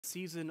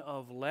Season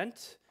of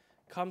Lent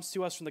comes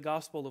to us from the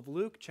Gospel of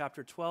Luke,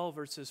 chapter 12,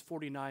 verses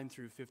 49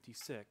 through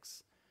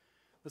 56.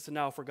 Listen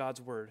now for God's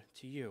word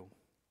to you.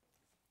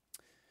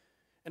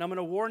 And I'm going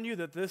to warn you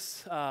that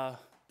this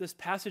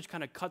passage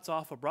kind of cuts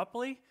off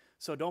abruptly,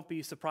 so don't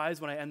be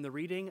surprised when I end the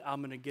reading. We're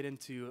going to get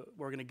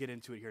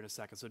into it here in a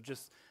second, so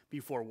just be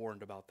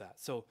forewarned about that.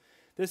 So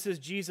this is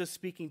Jesus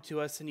speaking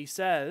to us, and he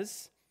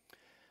says,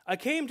 "I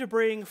came to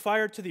bring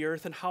fire to the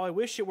earth, and how I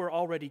wish it were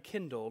already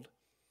kindled.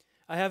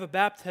 I have a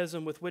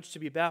baptism with which to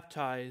be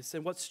baptized,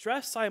 and what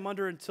stress I am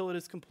under until it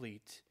is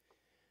complete.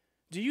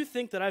 Do you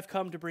think that I've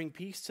come to bring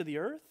peace to the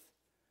earth?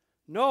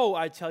 No,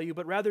 I tell you,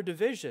 but rather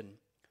division.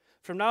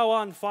 From now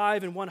on,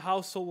 5 in one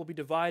household will be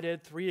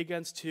divided, 3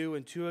 against 2,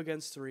 and 2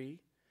 against 3.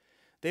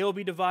 They will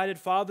be divided,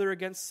 father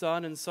against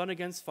son, and son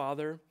against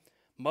father,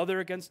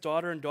 mother against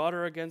daughter, and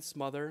daughter against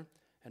mother,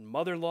 and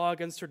mother-in-law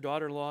against her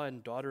daughter-in-law,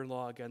 and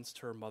daughter-in-law against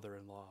her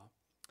mother-in-law."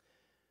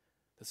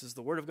 This is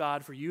the word of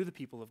God for you, the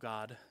people of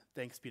God.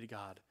 Thanks be to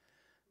God.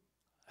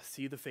 I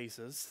see the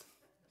faces.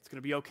 It's going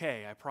to be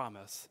okay, I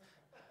promise.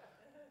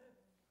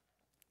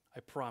 I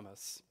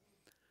promise.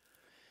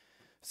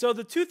 So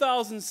the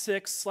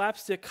 2006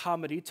 slapstick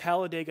comedy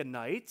Talladega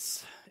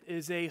Nights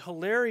is a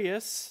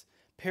hilarious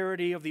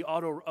parody of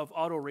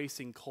auto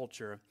racing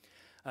culture.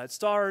 It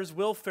stars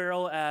Will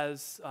Ferrell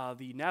as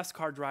the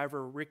NASCAR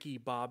driver Ricky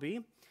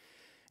Bobby.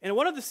 In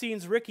one of the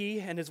scenes,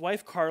 Ricky and his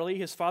wife Carly,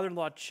 his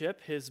father-in-law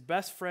Chip, his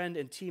best friend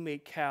and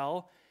teammate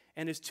Cal,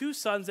 and his 2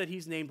 sons that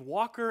he's named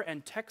Walker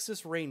and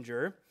Texas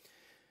Ranger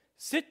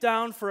sit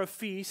down for a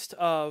feast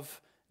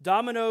of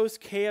Domino's,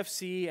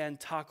 KFC, and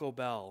Taco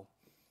Bell.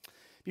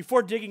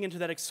 Before digging into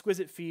that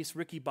exquisite feast,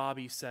 Ricky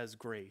Bobby says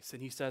grace,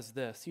 and he says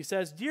this. He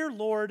says, "Dear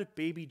Lord,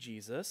 baby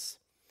Jesus,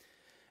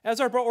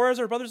 as our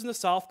brothers in the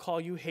South call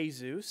you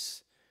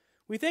Jesus,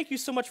 we thank you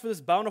so much for this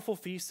bountiful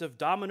feast of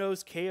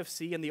Domino's,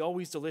 KFC, and the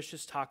always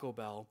delicious Taco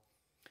Bell.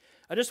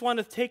 I just want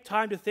to take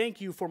time to thank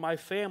you for my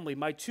family,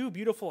 my 2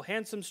 beautiful,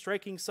 handsome,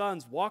 striking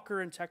sons, Walker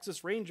and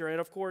Texas Ranger, and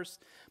of course,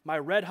 my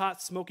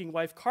red-hot smoking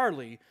wife,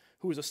 Carly,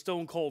 who is a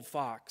stone-cold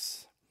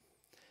fox."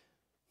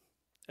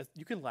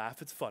 You can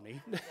laugh, it's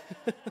funny.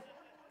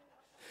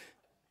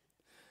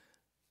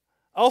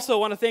 Also, I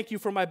want to thank you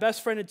for my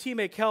best friend and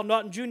teammate, Cal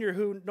Naughton Jr.,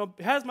 who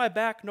has my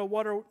back no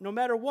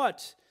matter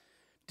what.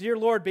 Dear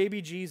Lord,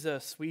 baby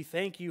Jesus, we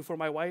thank you for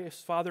my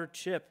wife's father,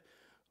 Chip.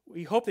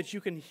 We hope that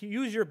you can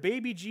use your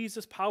baby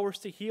Jesus powers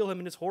to heal him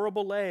in his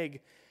horrible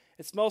leg.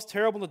 It smells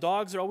terrible and the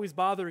dogs are always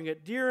bothering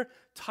it. Dear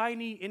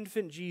tiny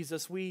infant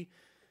Jesus,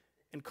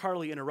 And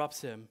Carly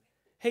interrupts him.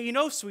 "Hey, you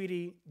know,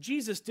 sweetie,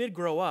 Jesus did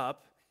grow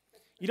up.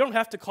 You don't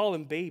have to call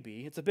him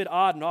baby. It's a bit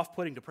odd and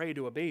off-putting to pray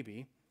to a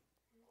baby."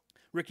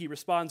 Ricky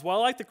responds, "Well, I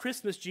like the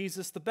Christmas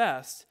Jesus the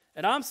best.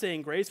 And I'm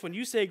saying grace. When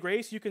you say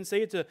grace, you can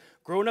say it to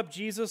grown-up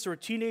Jesus or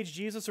teenage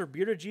Jesus or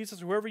bearded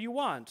Jesus or whoever you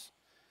want."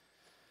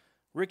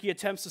 Ricky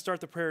attempts to start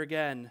the prayer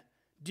again.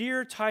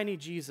 "Dear tiny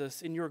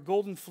Jesus, in your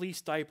golden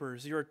fleece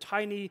diapers, your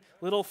tiny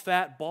little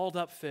fat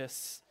balled-up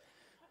fists."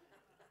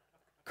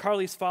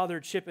 Carly's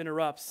father, Chip,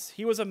 interrupts.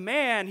 "He was a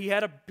man. He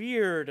had a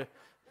beard."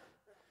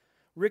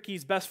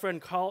 Ricky's best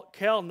friend,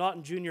 Cal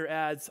Naughton Jr.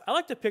 adds, "I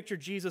like to picture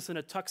Jesus in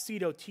a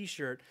tuxedo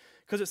t-shirt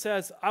because it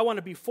says, I want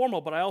to be formal,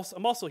 but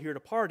I'm also here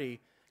to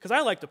party. Because I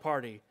like to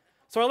party.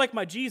 So I like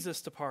my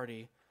Jesus to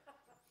party.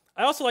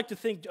 I also like to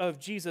think of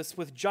Jesus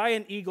with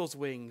giant eagle's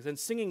wings and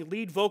singing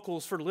lead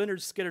vocals for Lynyrd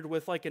Skynyrd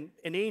with like an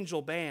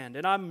angel band.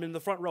 And I'm in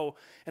the front row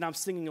and I'm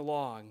singing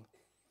along."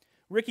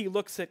 Ricky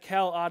looks at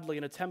Cal oddly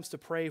and attempts to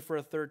pray for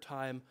a 3rd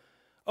time.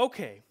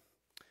 "Okay,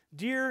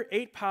 dear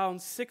 8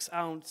 pound, 6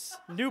 ounce,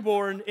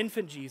 newborn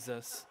infant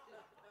Jesus.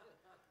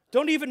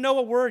 Don't even know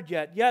a word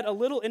yet a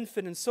little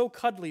infant and so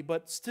cuddly,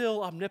 but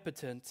still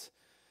omnipotent."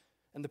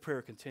 And the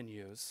prayer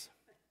continues.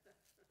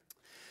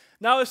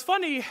 Now, as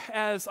funny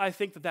as I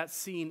think that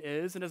scene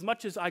is, and as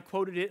much as I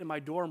quoted it in my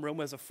dorm room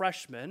as a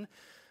freshman,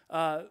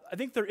 I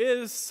think there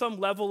is some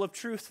level of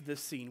truth to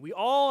this scene. We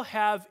all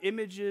have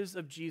images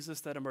of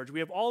Jesus that emerge.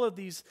 We have all of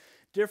these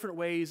different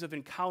ways of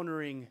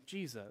encountering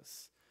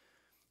Jesus.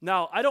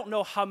 Now, I don't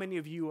know how many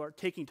of you are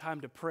taking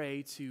time to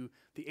pray to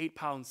the 8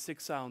 pound,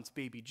 6 ounce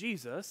baby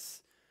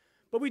Jesus,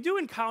 but we do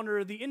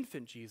encounter the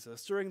infant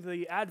Jesus during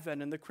the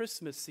Advent and the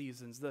Christmas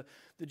seasons, the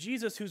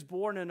Jesus who's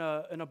born in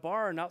a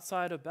barn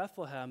outside of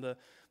Bethlehem, the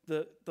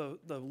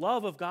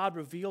love of God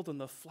revealed in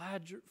the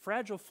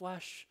fragile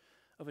flesh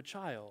of a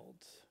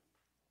child.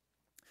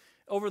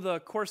 Over the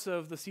course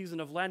of the season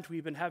of Lent,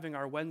 we've been having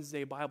our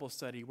Wednesday Bible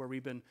study where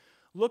we've been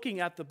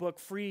looking at the book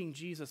Freeing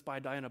Jesus by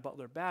Diana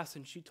Butler Bass,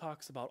 and she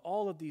talks about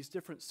all of these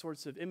different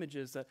sorts of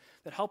images that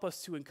help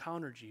us to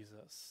encounter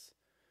Jesus.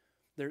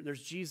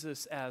 There's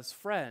Jesus as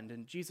friend,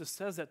 and Jesus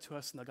says that to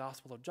us in the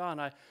Gospel of John.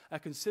 I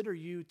consider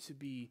you to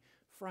be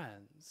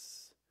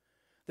friends.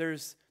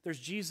 There's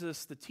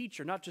Jesus the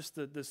teacher, not just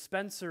the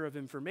dispenser of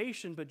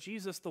information, but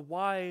Jesus the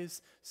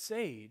wise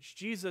sage.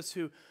 Jesus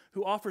who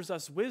offers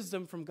us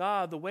wisdom from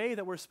God, the way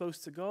that we're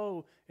supposed to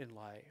go in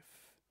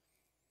life.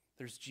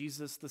 There's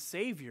Jesus the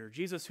Savior,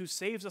 Jesus who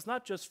saves us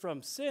not just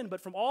from sin, but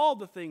from all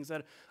the things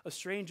that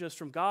estrange us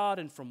from God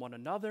and from one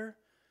another.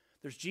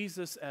 There's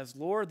Jesus as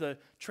Lord, the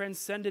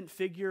transcendent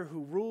figure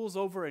who rules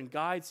over and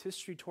guides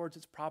history towards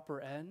its proper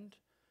end.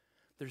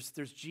 There's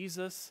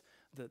Jesus,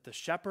 the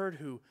shepherd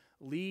who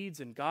leads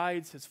and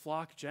guides his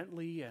flock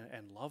gently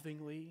and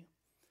lovingly.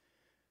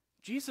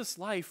 Jesus'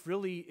 life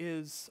really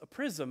is a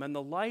prism, and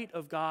the light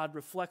of God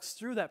reflects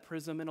through that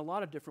prism in a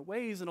lot of different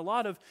ways, and a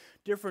lot of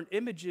different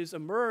images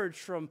emerge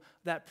from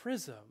that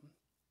prism.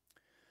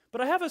 But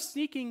I have a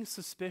sneaking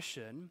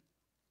suspicion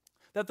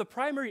that the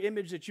primary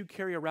image that you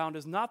carry around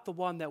is not the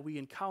one that we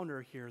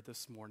encounter here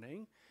this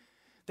morning,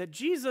 that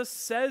Jesus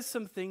says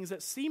some things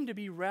that seem to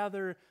be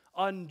rather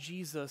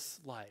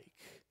un-Jesus-like.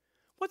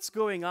 What's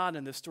going on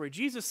in this story?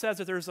 Jesus says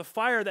that there's a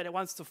fire that it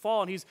wants to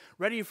fall, and he's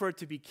ready for it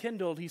to be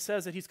kindled. He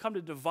says that he's come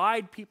to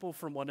divide people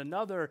from one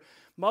another,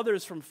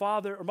 mothers from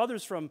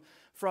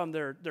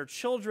their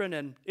children,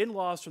 and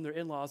in-laws from their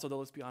in-laws, although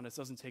let's be honest,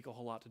 it doesn't take a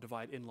whole lot to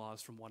divide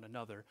in-laws from one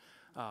another.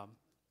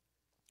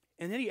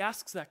 And then he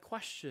asks that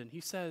question.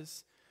 He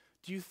says,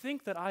 do you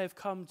think that I have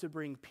come to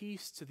bring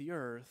peace to the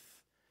earth?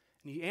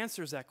 And he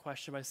answers that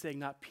question by saying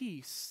not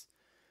peace,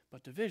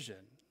 but division.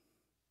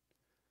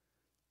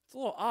 It's a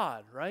little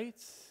odd, right?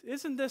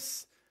 Isn't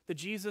this the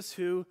Jesus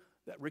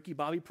that Ricky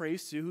Bobby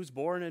prays to, who's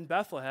born in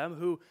Bethlehem,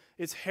 who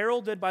is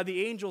heralded by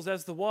the angels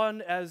as the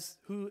one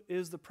who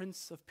is the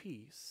Prince of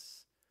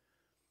Peace?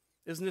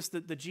 Isn't this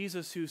the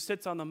Jesus who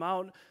sits on the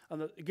mount,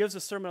 gives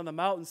a sermon on the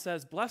mount and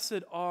says,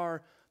 blessed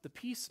are the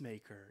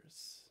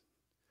peacemakers?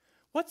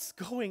 What's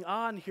going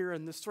on here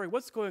in this story?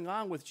 What's going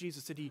on with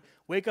Jesus? Did he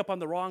wake up on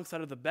the wrong side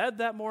of the bed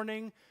that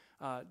morning?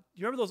 You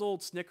remember those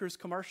old Snickers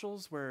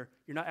commercials where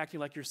you're not acting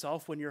like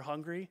yourself when you're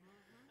hungry?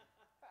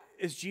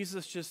 Is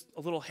Jesus just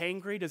a little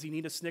hangry? Does he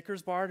need a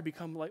Snickers bar to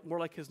become more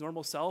like his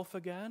normal self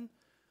again?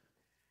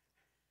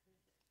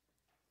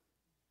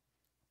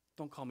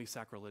 Don't call me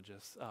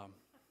sacrilegious.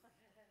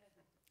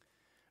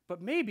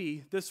 But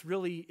maybe this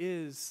really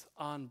is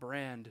on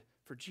brand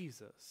for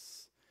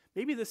Jesus.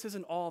 Maybe this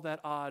isn't all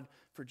that odd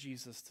for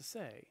Jesus to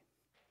say.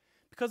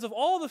 Because of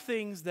all the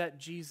things that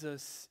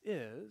Jesus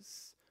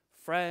is,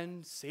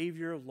 friend,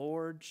 Savior,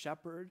 Lord,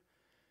 Shepherd,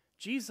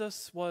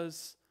 Jesus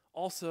was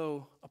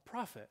also a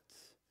prophet.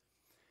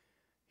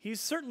 He's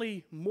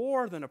certainly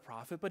more than a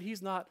prophet, but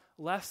he's not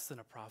less than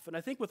a prophet. And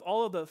I think with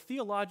all of the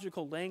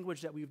theological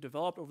language that we've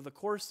developed over the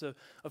course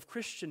of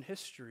Christian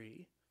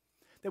history,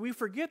 that we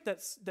forget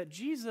that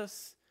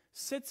Jesus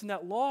sits in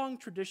that long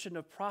tradition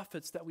of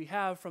prophets that we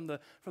have from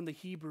the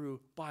Hebrew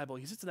Bible.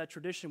 He sits in that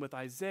tradition with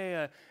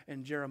Isaiah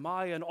and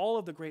Jeremiah and all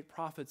of the great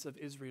prophets of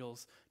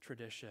Israel's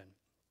tradition.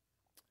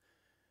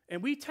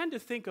 And we tend to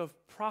think of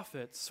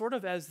prophets sort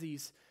of as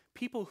these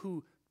people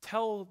who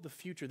tell the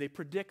future. They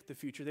predict the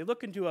future. They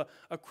look into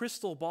a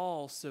crystal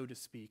ball, so to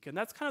speak. And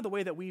that's kind of the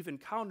way that we've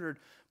encountered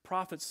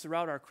prophets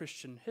throughout our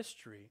Christian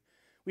history.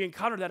 We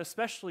encounter that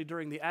especially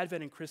during the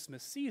Advent and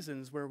Christmas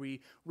seasons, where we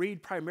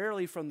read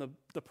primarily from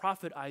the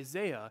prophet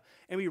Isaiah,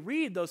 and we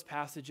read those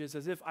passages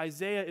as if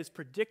Isaiah is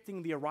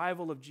predicting the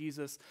arrival of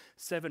Jesus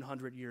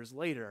 700 years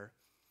later.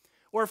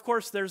 Or, of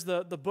course, there's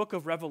the book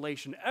of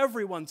Revelation,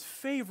 everyone's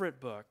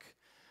favorite book.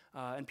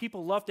 And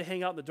people love to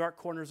hang out in the dark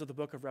corners of the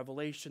book of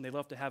Revelation. They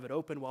love to have it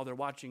open while they're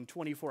watching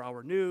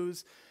 24-hour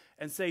news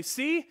and say,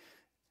 see,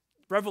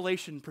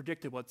 Revelation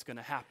predicted what's going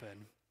to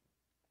happen.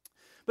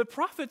 But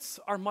prophets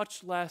are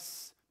much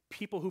less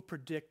people who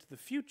predict the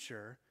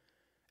future,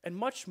 and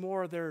much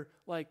more they're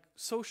like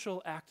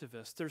social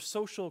activists. They're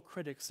social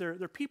critics.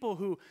 They're people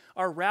who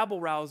are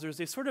rabble-rousers.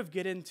 They sort of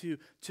get into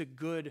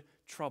good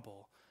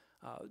trouble.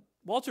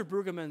 Walter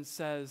Brueggemann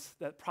says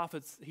that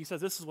he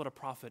says this is what a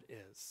prophet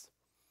is.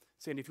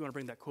 Sandy, if you want to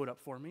bring that quote up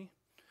for me.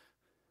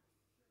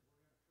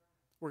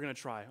 We're going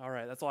to try. All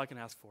right, that's all I can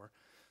ask for.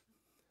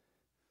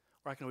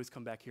 Or I can always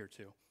come back here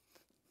too.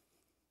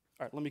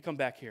 All right, let me come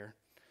back here.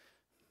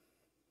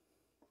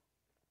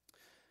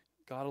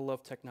 Gotta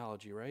love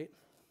technology, right?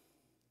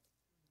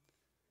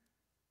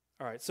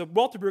 All right, so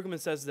Walter Brueggemann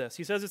says this.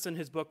 He says it's in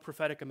his book,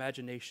 Prophetic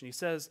Imagination. He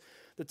says,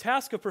 the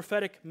task of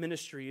prophetic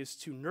ministry is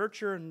to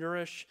nurture,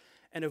 nourish,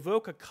 and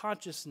evoke a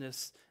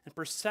consciousness and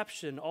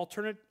perception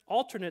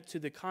alternate to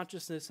the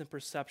consciousness and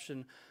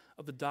perception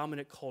of the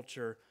dominant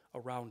culture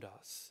around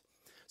us.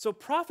 So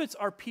prophets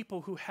are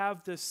people who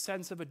have this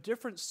sense of a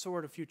different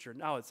sort of future.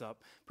 Now it's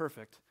up.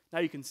 Perfect. Now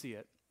you can see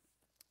it.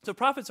 So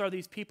prophets are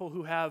these people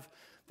who have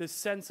this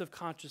sense of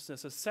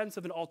consciousness, a sense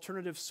of an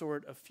alternative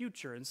sort of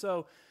future. And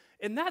so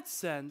in that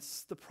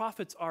sense, the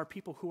prophets are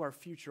people who are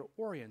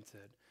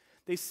future-oriented.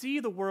 They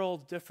see the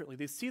world differently.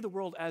 They see the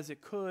world as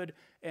it could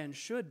and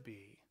should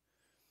be.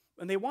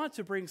 And they want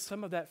to bring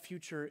some of that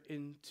future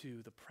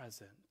into the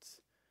present.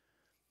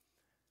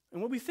 And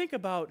when we think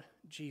about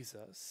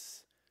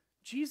Jesus,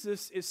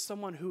 Jesus is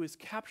someone who is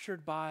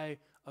captured by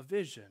a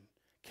vision,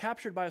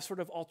 captured by a sort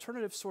of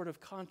alternative sort of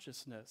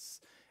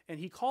consciousness. And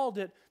he called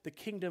it the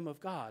kingdom of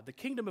God. The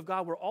kingdom of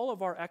God where all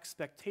of our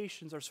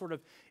expectations are sort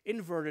of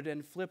inverted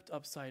and flipped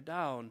upside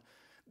down.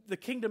 The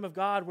kingdom of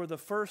God where the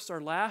first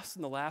are last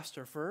and the last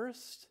are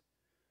first.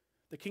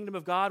 The kingdom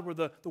of God where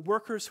the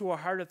workers who are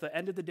hired at the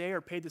end of the day are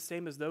paid the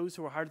same as those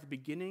who are hired at the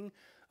beginning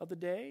of the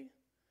day.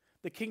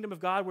 The kingdom of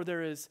God where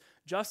there is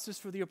justice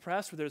for the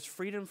oppressed, where there's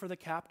freedom for the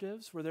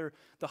captives, where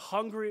the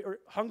hungry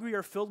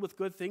are filled with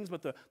good things,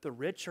 but the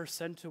rich are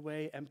sent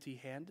away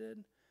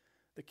empty-handed.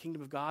 The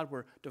kingdom of God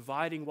where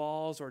dividing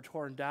walls are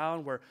torn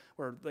down, where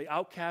the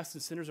outcasts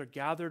and sinners are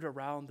gathered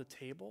around the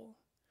table.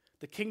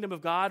 The kingdom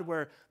of God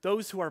where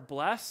those who are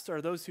blessed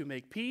are those who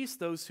make peace,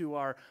 those who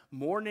are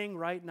mourning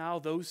right now,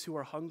 those who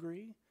are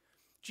hungry.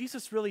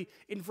 Jesus really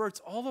inverts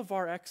all of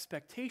our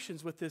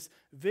expectations with this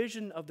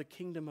vision of the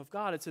kingdom of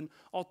God. It's an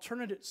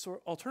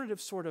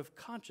alternative sort of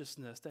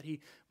consciousness that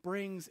he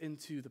brings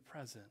into the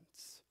present.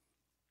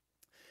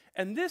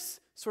 And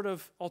this sort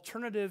of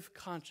alternative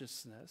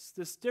consciousness,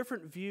 this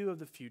different view of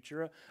the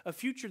future, a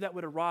future that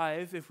would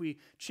arrive if we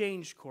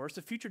change course,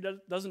 a future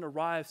that doesn't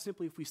arrive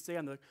simply if we stay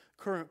on the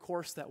current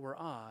course that we're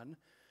on,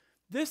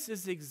 this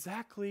is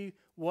exactly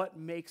what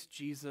makes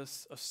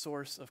Jesus a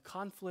source of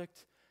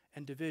conflict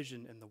and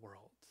division in the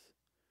world.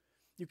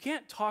 You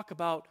can't talk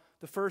about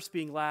the first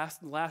being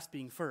last and the last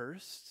being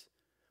first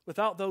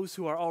without those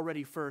who are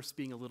already first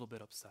being a little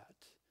bit upset.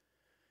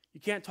 You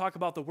can't talk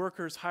about the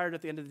workers hired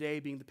at the end of the day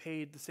being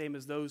paid the same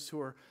as those who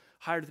are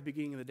hired at the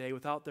beginning of the day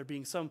without there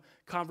being some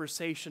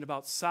conversation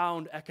about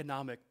sound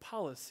economic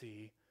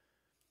policy.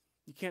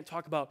 You can't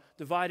talk about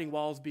dividing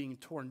walls being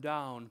torn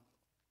down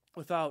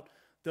without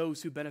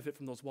those who benefit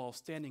from those walls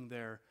standing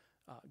there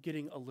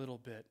getting a little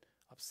bit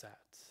upset.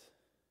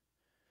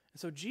 And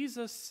so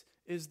Jesus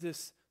is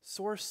this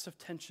source of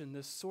tension,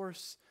 this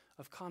source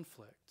of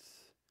conflict.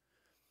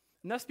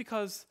 And that's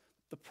because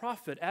the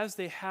prophet, as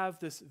they have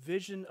this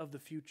vision of the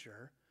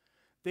future,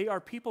 they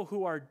are people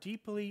who are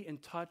deeply in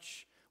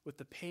touch with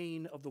the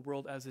pain of the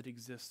world as it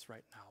exists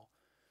right now.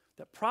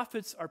 That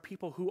prophets are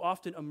people who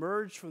often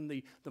emerge from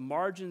the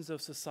margins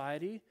of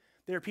society.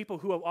 They are people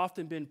who have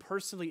often been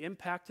personally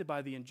impacted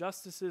by the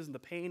injustices and the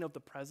pain of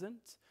the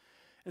present.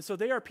 And so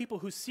they are people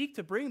who seek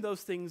to bring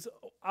those things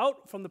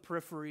out from the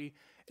periphery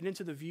and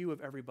into the view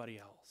of everybody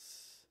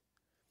else.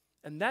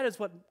 And that is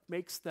what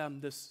makes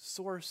them this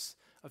source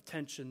of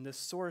tension, this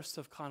source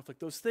of conflict,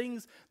 those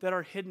things that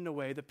are hidden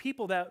away, the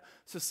people that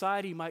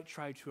society might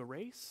try to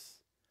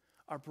erase,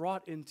 are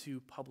brought into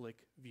public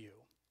view.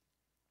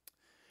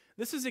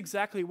 This is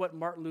exactly what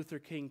Martin Luther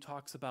King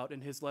talks about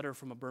in his letter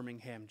from a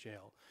Birmingham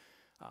jail.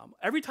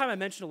 Every time I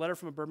mention a letter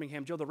from a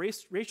Birmingham jail, the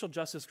racial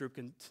justice group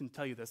can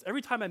tell you this.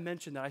 Every time I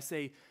mention that, I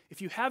say, if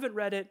you haven't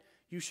read it,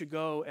 you should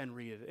go and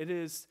read it. It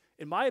is,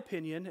 in my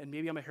opinion, and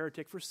maybe I'm a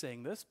heretic for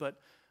saying this, but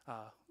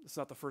it's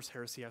not the first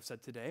heresy I've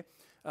said today.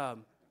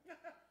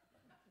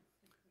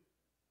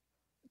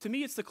 To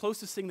me, it's the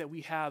closest thing that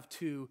we have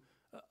to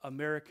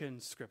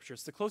American scripture.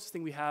 It's the closest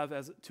thing we have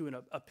to an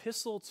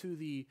epistle to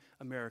the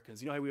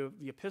Americans. You know how we have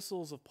the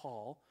epistles of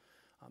Paul?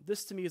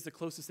 This, to me, is the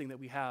closest thing that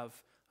we have,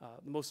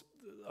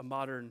 a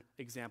modern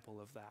example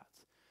of that.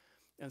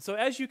 And so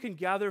as you can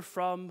gather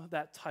from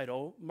that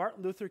title,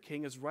 Martin Luther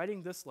King is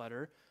writing this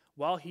letter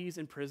while he's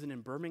in prison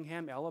in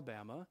Birmingham,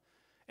 Alabama,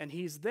 and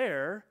he's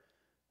there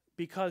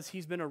because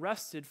he's been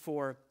arrested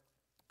for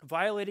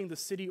violating the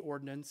city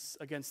ordinance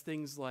against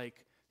things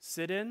like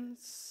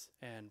sit-ins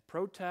and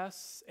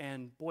protests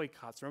and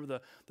boycotts. Remember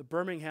the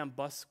Birmingham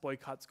bus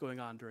boycotts going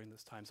on during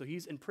this time. So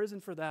he's in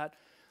prison for that.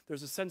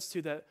 There's a sense,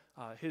 too, that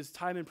his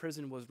time in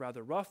prison was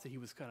rather rough, that he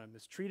was kind of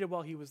mistreated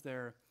while he was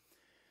there.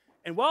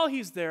 And while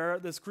he's there,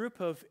 this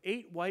group of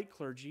 8 white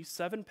clergy,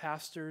 7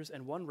 pastors,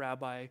 and 1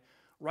 rabbi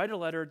write a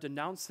letter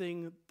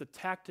denouncing the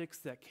tactics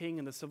that King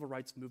and the civil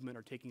rights movement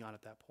are taking on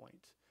at that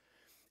point.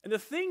 And the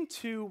thing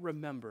to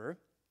remember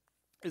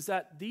is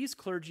that these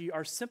clergy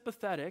are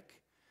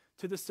sympathetic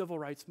to the civil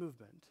rights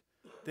movement.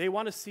 They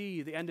want to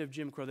see the end of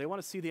Jim Crow. They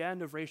want to see the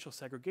end of racial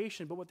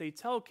segregation. But what they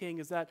tell King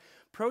is that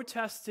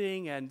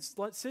protesting and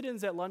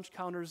sit-ins at lunch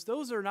counters,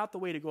 those are not the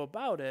way to go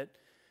about it.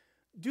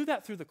 Do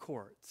that through the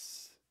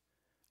courts.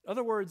 In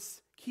other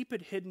words, keep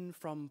it hidden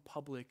from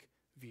public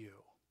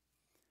view.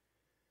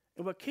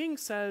 And what King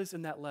says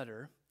in that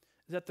letter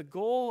is that the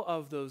goal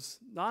of those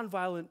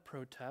nonviolent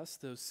protests,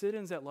 those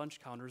sit-ins at lunch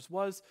counters,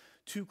 was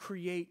to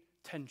create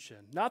tension.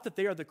 Not that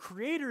they are the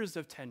creators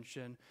of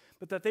tension,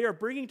 but that they are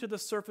bringing to the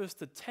surface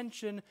the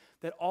tension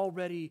that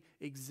already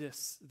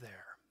exists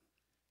there.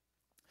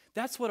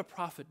 That's what a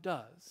prophet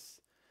does.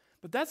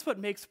 But that's what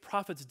makes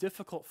prophets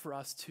difficult for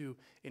us to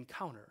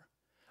encounter.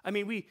 I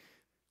mean, we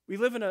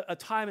live in a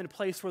time and a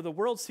place where the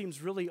world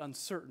seems really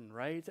uncertain,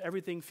 right?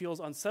 Everything feels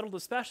unsettled,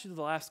 especially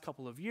the last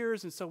couple of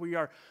years. And so we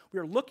are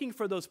looking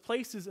for those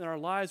places in our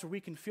lives where we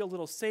can feel a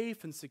little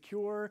safe and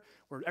secure,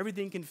 where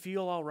everything can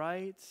feel all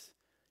right.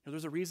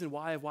 There's a reason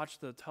why I've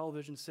watched the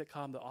television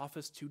sitcom The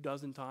Office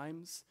 24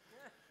 times.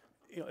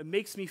 It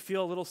makes me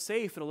feel a little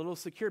safe and a little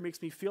secure. It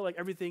makes me feel like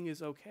everything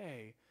is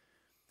okay.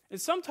 And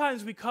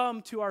sometimes we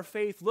come to our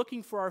faith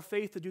looking for our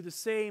faith to do the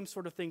same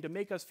sort of thing, to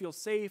make us feel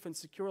safe and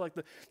secure, like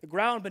the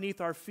ground beneath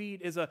our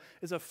feet is a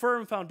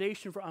firm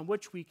foundation on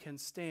which we can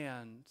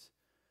stand.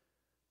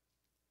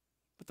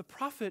 But the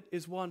prophet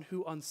is one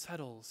who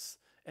unsettles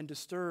and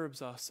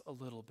disturbs us a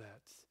little bit.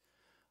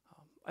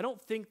 I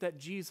don't think that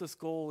Jesus'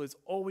 goal is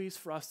always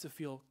for us to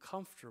feel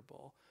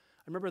comfortable.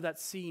 I remember that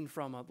scene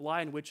from The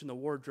Lion, Witch, and the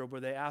Wardrobe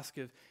where they ask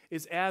if,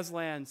 is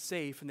Aslan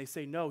safe? And they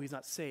say, no, he's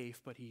not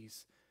safe, but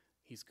he's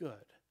good.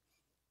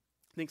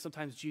 I think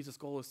sometimes Jesus'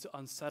 goal is to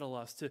unsettle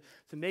us, to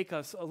make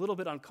us a little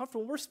bit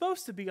uncomfortable. We're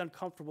supposed to be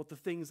uncomfortable with the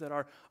things that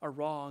are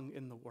wrong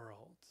in the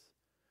world.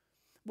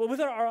 Well,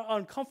 with our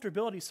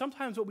uncomfortability,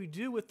 sometimes what we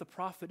do with the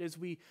prophet is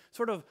we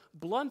sort of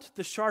blunt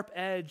the sharp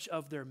edge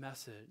of their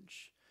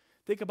message.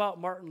 Think about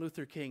Martin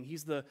Luther King.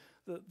 He's the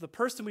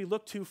person we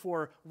look to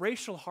for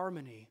racial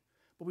harmony,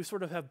 but we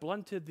sort of have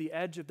blunted the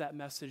edge of that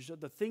message,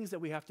 the things that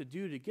we have to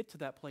do to get to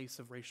that place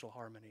of racial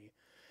harmony.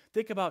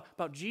 Think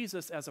about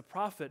Jesus as a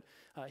prophet.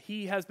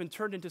 He has been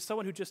turned into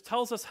someone who just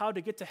tells us how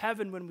to get to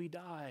heaven when we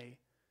die.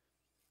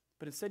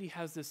 But instead he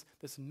has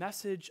this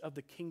message of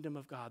the kingdom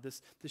of God,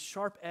 this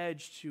sharp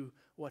edge to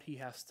what he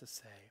has to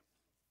say.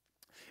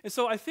 And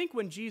so I think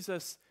when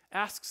Jesus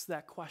asks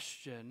that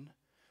question,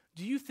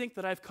 do you think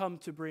that I've come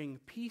to bring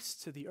peace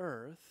to the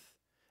earth?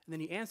 And then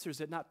he answers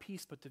it, not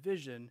peace but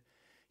division.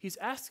 He's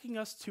asking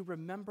us to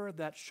remember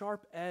that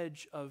sharp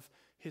edge of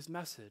his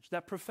message,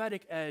 that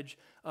prophetic edge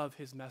of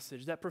his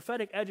message, that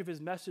prophetic edge of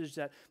his message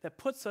that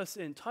puts us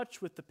in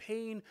touch with the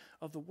pain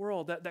of the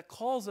world, that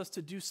calls us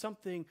to do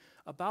something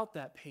about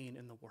that pain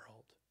in the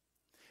world.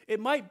 It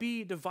might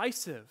be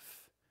divisive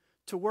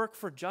to work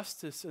for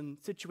justice in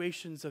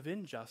situations of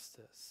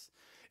injustice.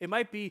 It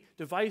might be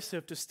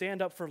divisive to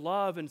stand up for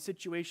love in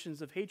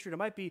situations of hatred. It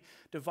might be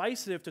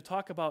divisive to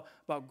talk about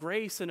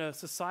grace in a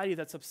society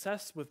that's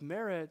obsessed with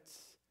merit.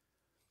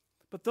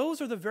 But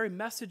those are the very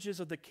messages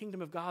of the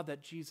kingdom of God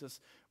that Jesus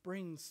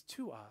brings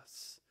to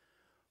us.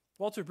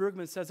 Walter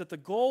Brueggemann says that the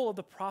goal of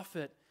the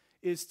prophet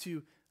is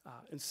to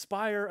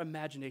inspire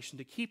imagination,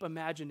 to keep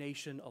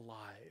imagination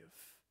alive.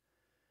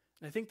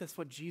 And I think that's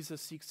what Jesus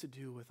seeks to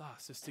do with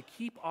us, is to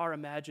keep our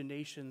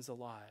imaginations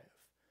alive.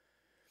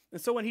 And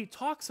so when he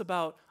talks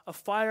about a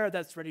fire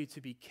that's ready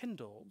to be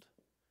kindled,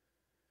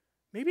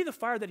 maybe the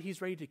fire that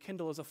he's ready to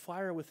kindle is a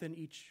fire within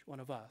each one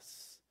of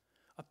us.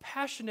 A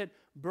passionate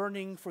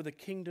burning for the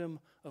kingdom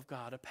of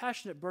God, a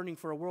passionate burning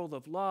for a world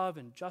of love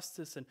and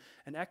justice and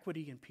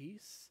equity and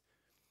peace.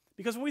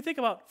 Because when we think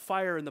about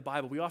fire in the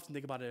Bible, we often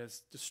think about it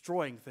as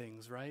destroying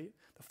things, right?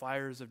 The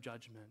fires of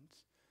judgment.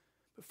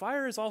 But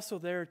fire is also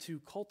there to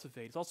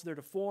cultivate. It's also there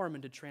to form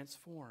and to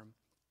transform.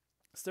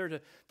 It's there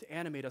to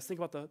animate us. Think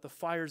about the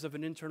fires of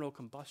an internal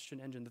combustion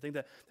engine, the thing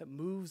that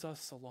moves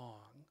us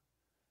along.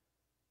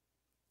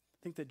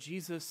 I think that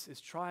Jesus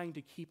is trying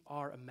to keep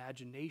our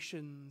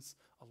imaginations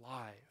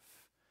alive,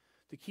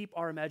 to keep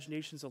our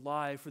imaginations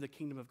alive for the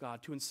kingdom of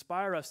God, to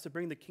inspire us to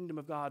bring the kingdom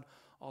of God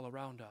all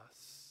around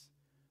us.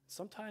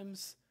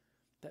 Sometimes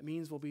that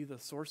means we'll be the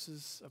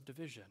sources of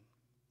division.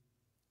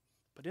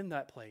 But in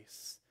that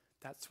place,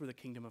 that's where the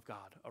kingdom of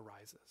God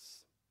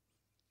arises.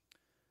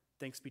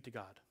 Thanks be to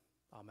God.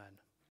 Amen.